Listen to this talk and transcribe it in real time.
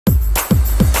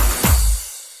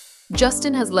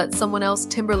Justin has let someone else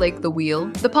Timberlake the wheel.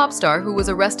 The pop star, who was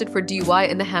arrested for DUI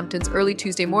in the Hamptons early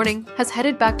Tuesday morning, has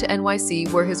headed back to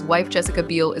NYC where his wife Jessica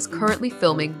Biel is currently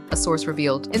filming, a source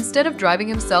revealed. Instead of driving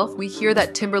himself, we hear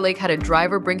that Timberlake had a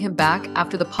driver bring him back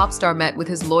after the pop star met with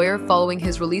his lawyer following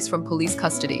his release from police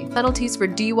custody. Penalties for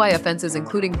DUI offenses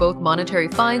including both monetary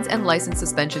fines and license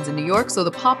suspensions in New York, so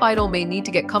the pop idol may need to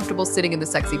get comfortable sitting in the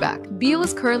sexy back. Biel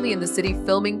is currently in the city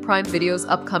filming Prime Video's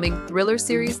upcoming thriller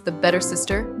series, The Better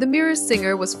Sister. The Mirror's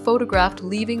singer was photographed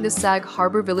leaving the Sag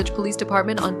Harbor Village Police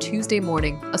Department on Tuesday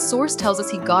morning. A source tells us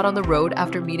he got on the road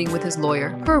after meeting with his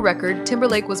lawyer. Per record,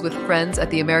 Timberlake was with friends at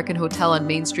the American Hotel on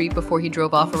Main Street before he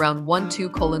drove off around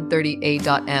 12:30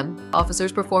 A.M.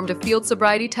 Officers performed a field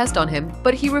sobriety test on him,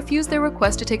 but he refused their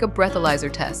request to take a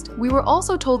breathalyzer test. We were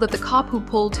also told that the cop who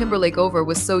pulled Timberlake over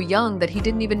was so young that he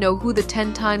didn't even know who the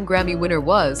 10-time Grammy winner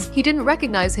was. He didn't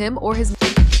recognize him or his